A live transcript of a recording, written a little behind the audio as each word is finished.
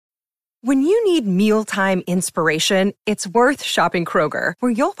When you need mealtime inspiration, it's worth shopping Kroger,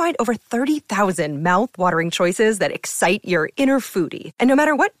 where you'll find over 30,000 mouth-watering choices that excite your inner foodie. And no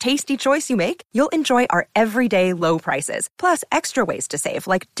matter what tasty choice you make, you'll enjoy our everyday low prices, plus extra ways to save,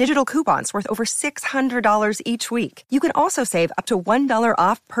 like digital coupons worth over $600 each week. You can also save up to $1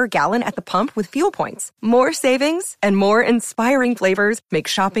 off per gallon at the pump with fuel points. More savings and more inspiring flavors make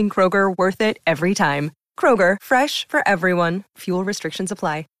shopping Kroger worth it every time. Kroger, fresh for everyone. Fuel restrictions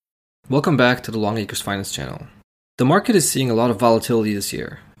apply. Welcome back to the Longacres Finance channel. The market is seeing a lot of volatility this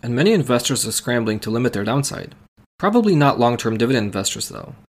year, and many investors are scrambling to limit their downside. Probably not long-term dividend investors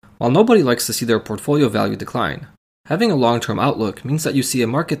though. While nobody likes to see their portfolio value decline, having a long-term outlook means that you see a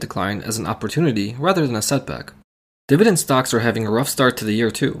market decline as an opportunity rather than a setback. Dividend stocks are having a rough start to the year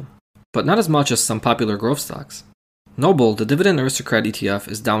too, but not as much as some popular growth stocks. Noble, the Dividend Aristocrat ETF,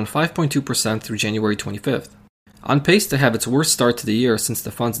 is down 5.2% through January 25th. On pace to have its worst start to the year since the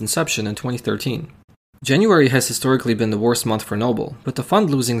fund's inception in 2013. January has historically been the worst month for Noble, with the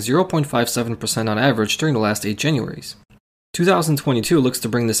fund losing 0.57% on average during the last 8 Januaries. 2022 looks to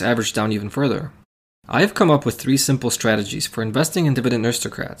bring this average down even further. I have come up with 3 simple strategies for investing in Dividend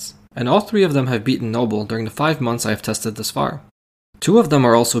Aristocrats, and all 3 of them have beaten Noble during the 5 months I have tested thus far. 2 of them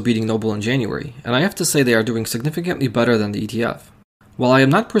are also beating Noble in January, and I have to say they are doing significantly better than the ETF. While I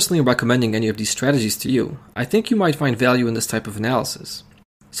am not personally recommending any of these strategies to you, I think you might find value in this type of analysis.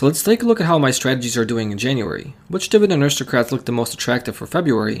 So let's take a look at how my strategies are doing in January, which Dividend Aristocrats look the most attractive for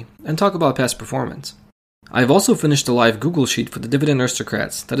February, and talk about past performance. I have also finished a live Google Sheet for the Dividend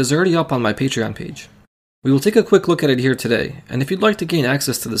Aristocrats that is already up on my Patreon page. We will take a quick look at it here today, and if you'd like to gain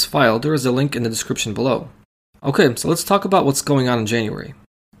access to this file, there is a link in the description below. Okay, so let's talk about what's going on in January.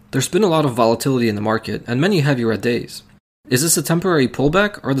 There's been a lot of volatility in the market, and many heavy red days. Is this a temporary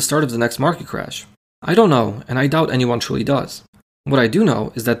pullback or the start of the next market crash? I don't know, and I doubt anyone truly does. What I do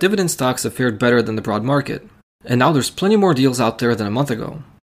know is that dividend stocks have fared better than the broad market, and now there's plenty more deals out there than a month ago.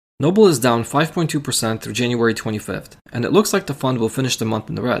 Noble is down 5.2% through January 25th, and it looks like the fund will finish the month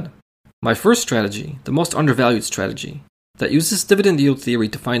in the red. My first strategy, the most undervalued strategy, that uses dividend yield theory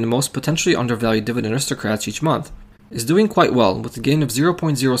to find the most potentially undervalued dividend aristocrats each month, is doing quite well with a gain of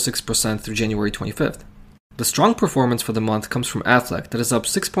 0.06% through January 25th. The strong performance for the month comes from Aflac that is up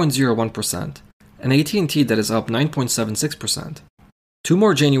 6.01%, and AT&T that is up 9.76%. 2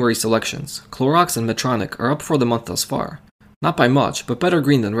 more January selections, Clorox and Medtronic, are up for the month thus far. Not by much, but better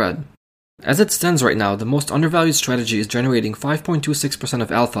green than red. As it stands right now, the most undervalued strategy is generating 5.26%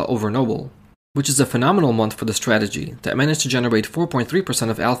 of alpha over Noble, which is a phenomenal month for the strategy that managed to generate 4.3%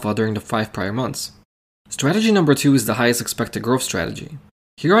 of alpha during the 5 prior months. Strategy number 2 is the highest expected growth strategy.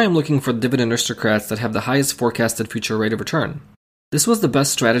 Here I am looking for the dividend aristocrats that have the highest forecasted future rate of return. This was the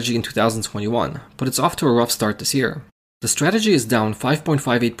best strategy in 2021, but it's off to a rough start this year. The strategy is down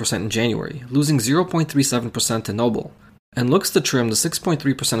 5.58% in January, losing 0.37% to Noble, and looks to trim the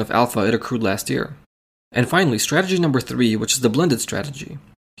 6.3% of alpha it accrued last year. And finally, strategy number 3, which is the blended strategy.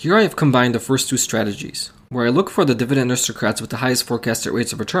 Here I have combined the first 2 strategies, where I look for the dividend aristocrats with the highest forecasted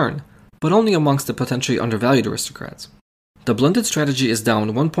rates of return, but only amongst the potentially undervalued aristocrats. The blended strategy is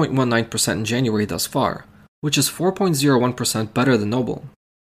down 1.19% in January thus far, which is 4.01% better than Noble.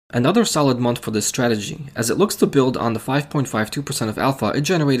 Another solid month for this strategy, as it looks to build on the 5.52% of alpha it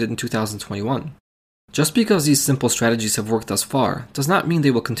generated in 2021. Just because these simple strategies have worked thus far, does not mean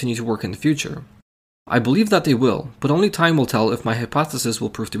they will continue to work in the future. I believe that they will, but only time will tell if my hypothesis will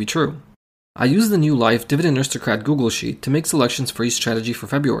prove to be true. I use the new live Dividend Aristocrat Google Sheet to make selections for each strategy for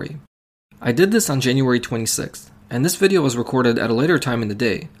February. I did this on January 26th, and this video was recorded at a later time in the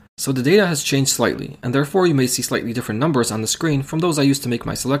day, so the data has changed slightly, and therefore you may see slightly different numbers on the screen from those I used to make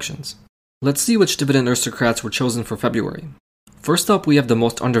my selections. Let's see which dividend aristocrats were chosen for February. First up, we have the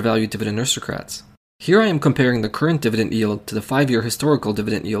most undervalued dividend aristocrats. Here I am comparing the current dividend yield to the 5-year historical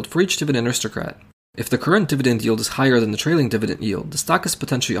dividend yield for each dividend aristocrat. If the current dividend yield is higher than the trailing dividend yield, the stock is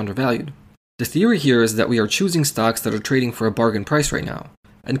potentially undervalued. The theory here is that we are choosing stocks that are trading for a bargain price right now,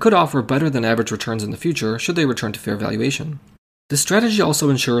 and could offer better than average returns in the future should they return to fair valuation. This strategy also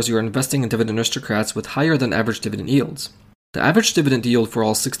ensures you are investing in dividend aristocrats with higher than average dividend yields. The average dividend yield for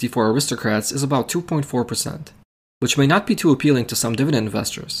all 64 aristocrats is about 2.4%, which may not be too appealing to some dividend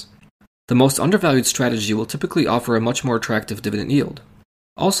investors. The most undervalued strategy will typically offer a much more attractive dividend yield.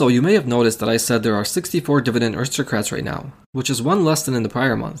 Also, you may have noticed that I said there are 64 dividend aristocrats right now, which is 1 less than in the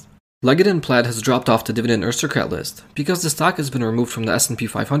prior month. Leggett & Platt has dropped off the dividend aristocrat list because the stock has been removed from the S&P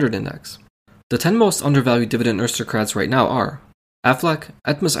 500 index. The 10 most undervalued dividend aristocrats right now are Aflac,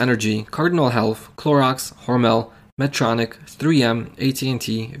 Atmos Energy, Cardinal Health, Clorox, Hormel, Medtronic, 3M,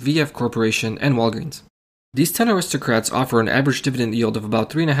 AT&T, VF Corporation, and Walgreens. These 10 aristocrats offer an average dividend yield of about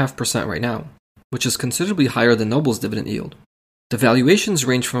 3.5% right now, which is considerably higher than Noble's dividend yield. The valuations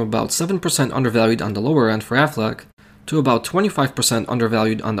range from about 7% undervalued on the lower end for Aflac to about 25%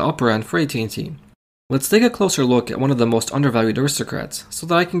 undervalued on the upper end for AT&T. Let's take a closer look at one of the most undervalued aristocrats so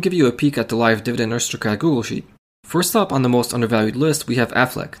that I can give you a peek at the live dividend aristocrat Google sheet. First up on the most undervalued list, we have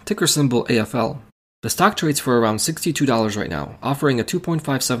Aflac, ticker symbol AFL. The stock trades for around $62 right now, offering a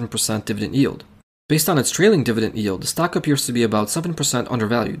 2.57% dividend yield. Based on its trailing dividend yield, the stock appears to be about 7%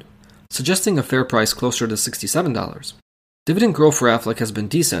 undervalued, suggesting a fair price closer to $67. Dividend growth for Aflac has been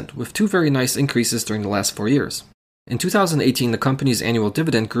decent, with two very nice increases during the last 4 years. In 2018, the company's annual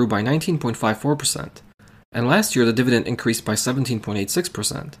dividend grew by 19.54%, and last year the dividend increased by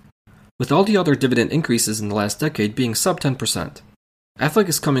 17.86%, with all the other dividend increases in the last decade being sub 10%. Aflac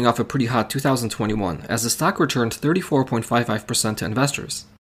is coming off a pretty hot 2021, as the stock returned 34.55% to investors.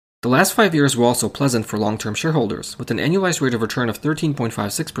 The last 5 years were also pleasant for long-term shareholders, with an annualized rate of return of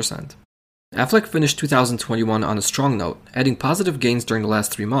 13.56%. Aflac finished 2021 on a strong note, adding positive gains during the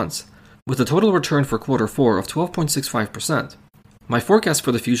last 3 months, with a total return for Q4 of 12.65%. My forecast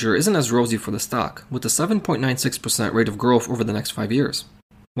for the future isn't as rosy for the stock, with a 7.96% rate of growth over the next 5 years.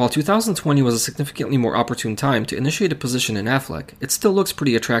 While 2020 was a significantly more opportune time to initiate a position in Aflac, it still looks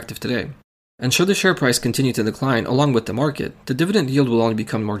pretty attractive today. And should the share price continue to decline along with the market, the dividend yield will only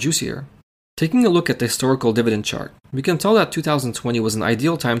become more juicier. Taking a look at the historical dividend chart, we can tell that 2020 was an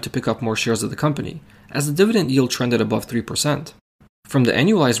ideal time to pick up more shares of the company, as the dividend yield trended above 3%. From the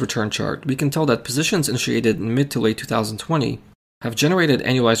annualized return chart, we can tell that positions initiated in mid to late 2020 have generated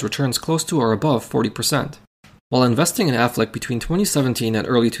annualized returns close to or above 40%, while investing in Aflac between 2017 and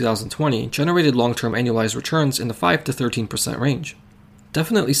early 2020 generated long-term annualized returns in the 5 to 13% range.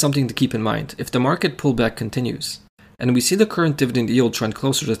 Definitely something to keep in mind if the market pullback continues, and we see the current dividend yield trend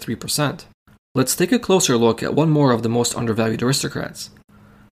closer to 3%. Let's take a closer look at one more of the most undervalued aristocrats.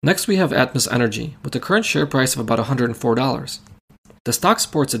 Next we have Atmos Energy, with a current share price of about $104. The stock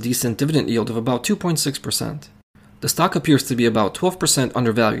sports a decent dividend yield of about 2.6%. The stock appears to be about 12%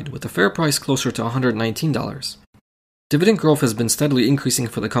 undervalued, with a fair price closer to $119. Dividend growth has been steadily increasing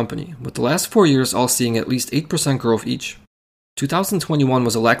for the company, with the last 4 years all seeing at least 8% growth each. 2021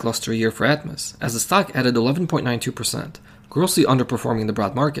 was a lackluster year for Atmos, as the stock added 11.92%, grossly underperforming the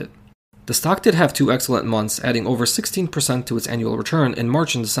broad market. The stock did have 2 excellent months, adding over 16% to its annual return in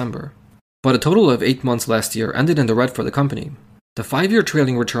March and December. But a total of 8 months last year ended in the red for the company. The 5-year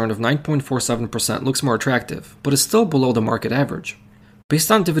trailing return of 9.47% looks more attractive, but is still below the market average. Based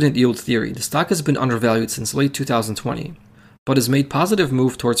on dividend yield theory, the stock has been undervalued since late 2020, but has made positive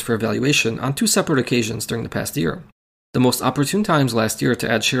move towards fair valuation on 2 separate occasions during the past year. The most opportune times last year to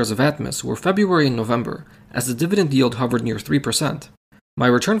add shares of Atmos were February and November, as the dividend yield hovered near 3%. My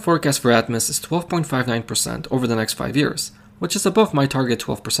return forecast for Atmos is 12.59% over the next 5 years, which is above my target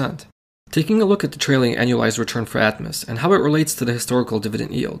 12%. Taking a look at the trailing annualized return for Atmos and how it relates to the historical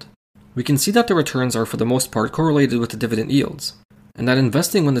dividend yield, we can see that the returns are for the most part correlated with the dividend yields, and that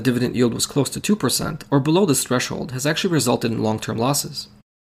investing when the dividend yield was close to 2% or below this threshold has actually resulted in long-term losses.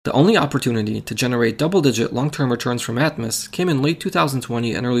 The only opportunity to generate double-digit long-term returns from Atmos came in late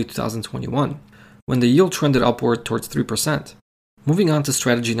 2020 and early 2021, when the yield trended upward towards 3%. Moving on to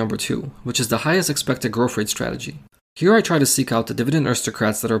strategy number 2, which is the highest expected growth rate strategy. Here I try to seek out the dividend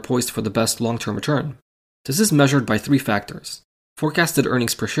aristocrats that are poised for the best long-term return. This is measured by 3 factors: forecasted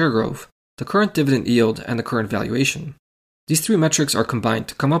earnings per share growth, the current dividend yield, and the current valuation. These 3 metrics are combined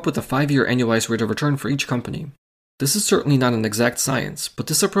to come up with a 5-year annualized rate of return for each company. This is certainly not an exact science, but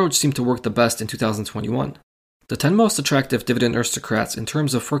this approach seemed to work the best in 2021. The 10 most attractive dividend aristocrats in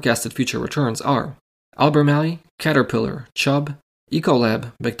terms of forecasted future returns are Albemarle, Caterpillar, Chubb,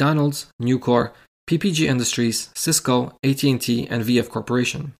 Ecolab, McDonald's, Nucor, PPG Industries, Cisco, AT&T, and VF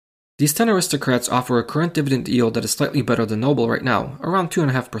Corporation. These 10 aristocrats offer a current dividend yield that is slightly better than Noble right now, around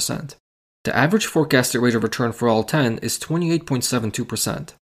 2.5%. The average forecasted rate of return for all 10 is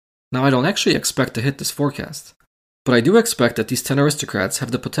 28.72%. Now I don't actually expect to hit this forecast, but I do expect that these 10 aristocrats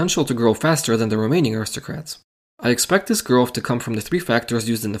have the potential to grow faster than the remaining aristocrats. I expect this growth to come from the 3 factors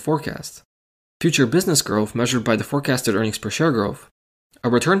used in the forecast: future business growth measured by the forecasted earnings per share growth, a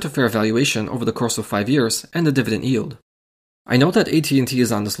return to fair valuation over the course of 5 years, and the dividend yield. I know that AT&T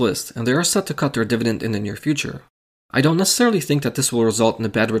is on this list, and they are set to cut their dividend in the near future. I don't necessarily think that this will result in a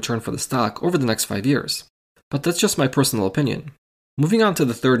bad return for the stock over the next 5 years, but that's just my personal opinion. Moving on to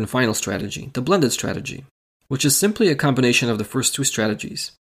the third and final strategy, the blended strategy, which is simply a combination of the first 2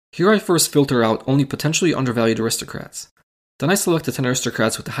 strategies. Here I first filter out only potentially undervalued aristocrats. Then I select the 10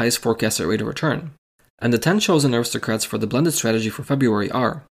 aristocrats with the highest forecasted rate of return. And the 10 chosen aristocrats for the blended strategy for February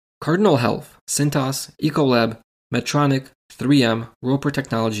are Cardinal Health, Cintas, Ecolab, Medtronic, 3M, Roper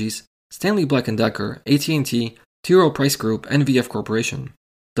Technologies, Stanley Black & Decker, AT&T, T. Rowe Price Group, and VF Corporation.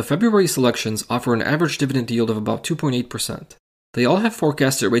 The February selections offer an average dividend yield of about 2.8%. They all have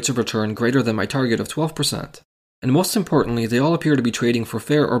forecasted rates of return greater than my target of 12%. And most importantly, they all appear to be trading for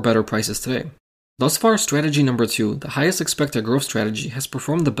fair or better prices today. Thus far, strategy number 2, the highest expected growth strategy, has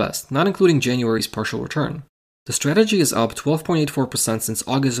performed the best, not including January's partial return. The strategy is up 12.84% since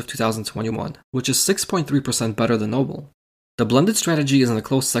August of 2021, which is 6.3% better than Noble. The blended strategy is in a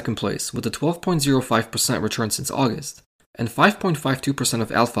close second place, with a 12.05% return since August, and 5.52%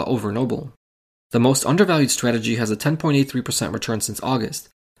 of alpha over Noble. The most undervalued strategy has a 10.83% return since August,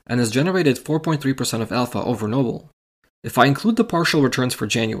 and has generated 4.3% of alpha over Noble. If I include the partial returns for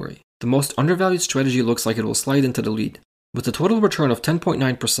January, the most undervalued strategy looks like it will slide into the lead, with a total return of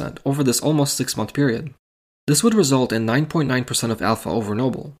 10.9% over this almost 6-month period. This would result in 9.9% of alpha over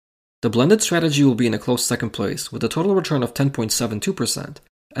Noble. The blended strategy will be in a close second place, with a total return of 10.72%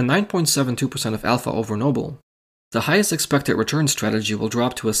 and 9.72% of alpha over Noble. The highest expected return strategy will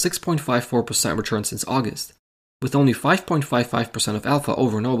drop to a 6.54% return since August, with only 5.55% of alpha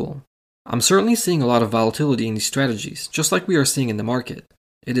over Noble. I'm certainly seeing a lot of volatility in these strategies, just like we are seeing in the market.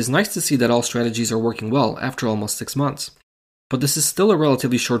 It is nice to see that all strategies are working well after almost 6 months. But this is still a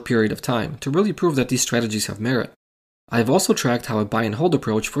relatively short period of time to really prove that these strategies have merit. I have also tracked how a buy and hold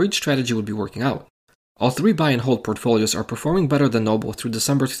approach for each strategy would be working out. All 3 buy and hold portfolios are performing better than Noble through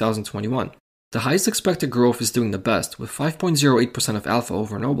December 2021. The highest expected growth is doing the best, with 5.08% of alpha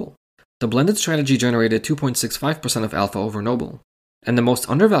over Noble. The blended strategy generated 2.65% of alpha over Noble. And the most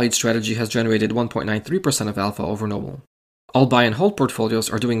undervalued strategy has generated 1.93% of alpha over Noble. All buy and hold portfolios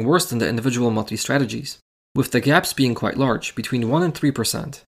are doing worse than the individual monthly strategies, with the gaps being quite large, between 1 and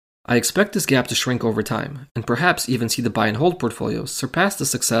 3%. I expect this gap to shrink over time, and perhaps even see the buy and hold portfolios surpass the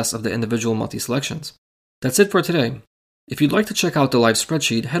success of the individual monthly selections. That's it for today. If you'd like to check out the live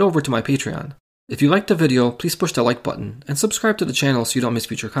spreadsheet, head over to my Patreon. If you liked the video, please push the like button and subscribe to the channel so you don't miss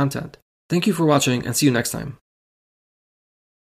future content. Thank you for watching, and see you next time.